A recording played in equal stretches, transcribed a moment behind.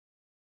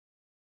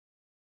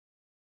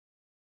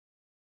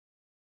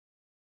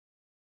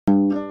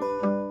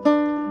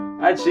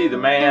I'd see the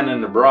man in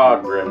the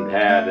broad brimmed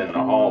hat in the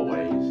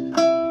hallways.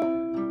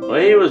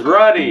 Well, he was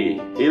ruddy,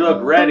 he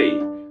looked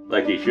ready,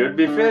 like he should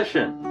be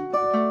fishing.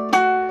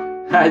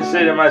 I'd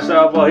say to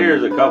myself, well,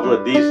 here's a couple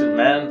of decent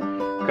men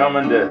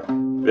coming to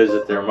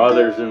visit their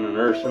mothers in the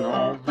nursing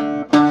home.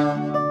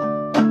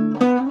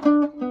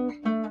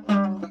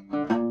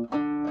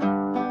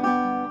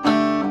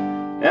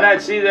 And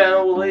I'd see that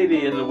old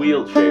lady in the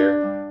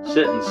wheelchair,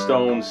 sitting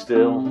stone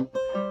still,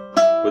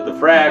 with the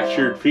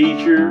fractured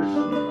features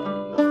and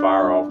the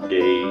far-off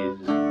gaze.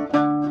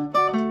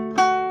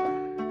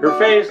 Her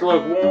face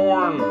looked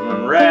worn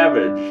and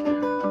ravaged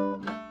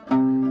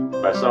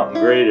by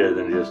something greater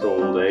than just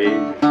old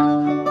age.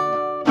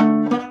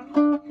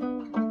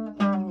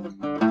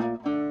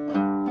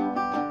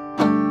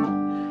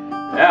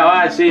 Now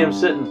I'd see him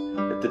sitting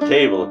at the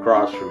table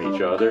across from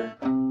each other.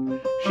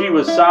 She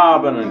was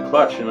sobbing and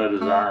clutching at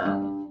his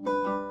arm,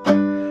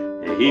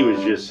 and he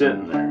was just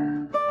sitting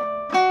there.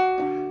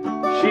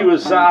 She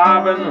was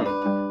sobbing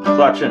and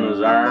clutching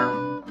his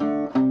arm.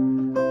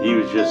 He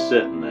was just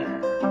sitting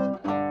there.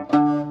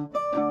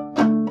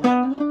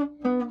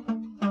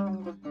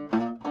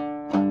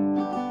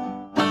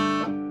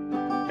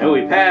 And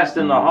we passed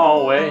in the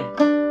hallway.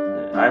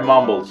 I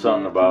mumbled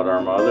something about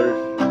our mothers.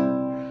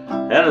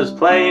 And as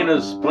plain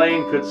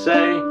could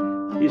say,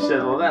 he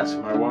said, well, that's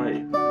my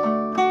wife.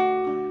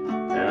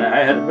 And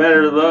I had a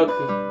better look,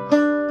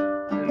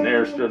 and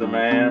there stood a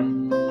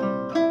man.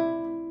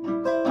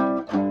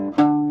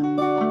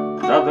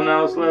 Nothing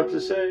else left to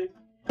say.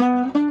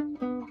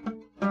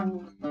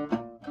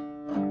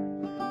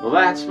 Well,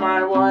 that's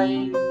my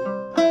wife,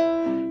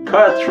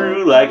 cut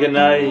through like a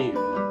knife.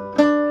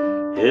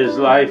 His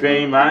life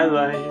ain't my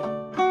life,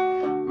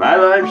 my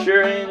life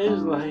sure ain't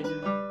his life.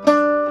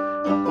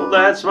 Well,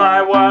 that's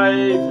my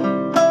wife,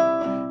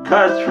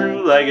 cut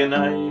through like a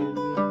knife.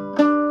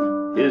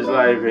 His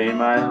life ain't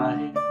my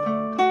life,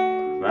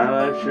 my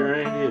life sure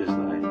ain't his life.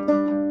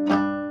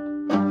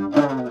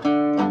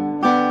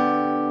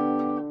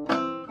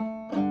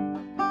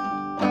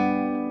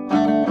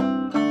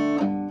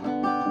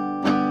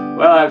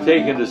 Well, I've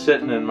taken to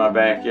sitting in my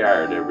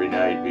backyard every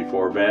night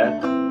before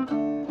bed,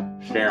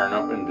 staring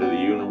up into the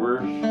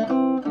universe.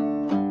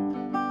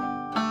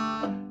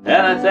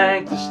 And I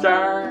thank the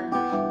stars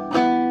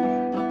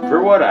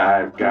for what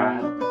I've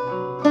got.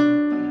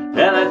 And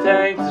I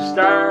thank the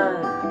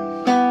stars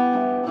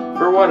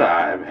for what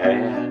I've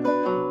had.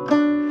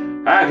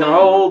 I can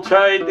hold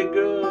tight the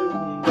good,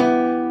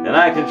 and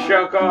I can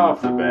shuck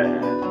off the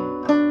bad.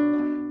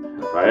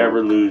 If I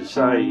ever lose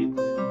sight,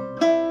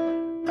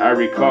 I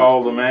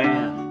recall the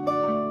man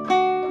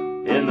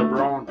in the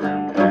broad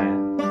brimmed hat.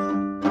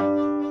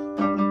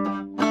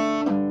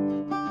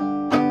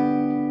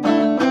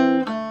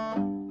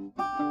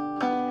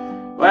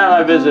 Well,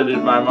 I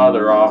visited my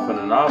mother often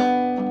enough.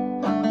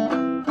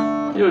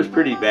 It was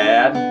pretty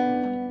bad,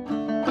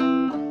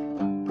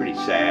 pretty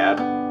sad.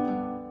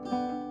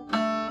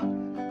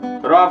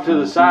 But off to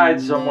the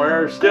side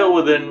somewhere, still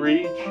within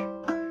reach,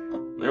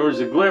 there was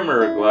a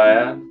glimmer of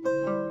glad,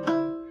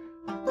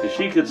 'cause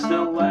she could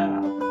still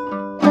laugh,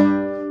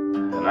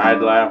 and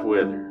I'd laugh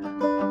with her.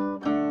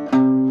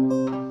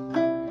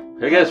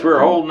 I guess we're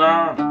holding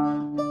on,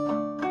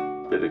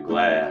 a bit of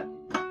glad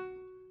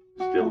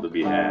still to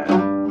be had.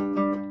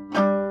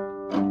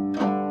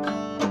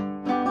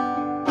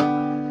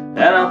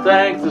 And I'll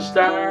thank the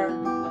stars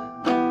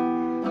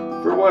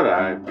for what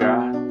I've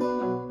got.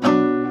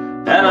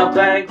 And I'll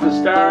thank the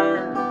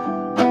stars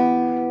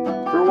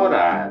for what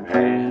I've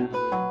had.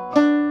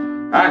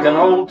 I can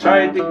hold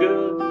tight the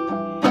good,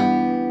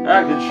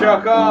 I can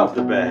shuck off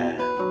the bad.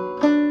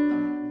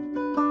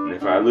 And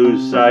if I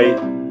lose sight,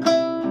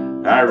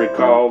 I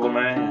recall the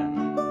man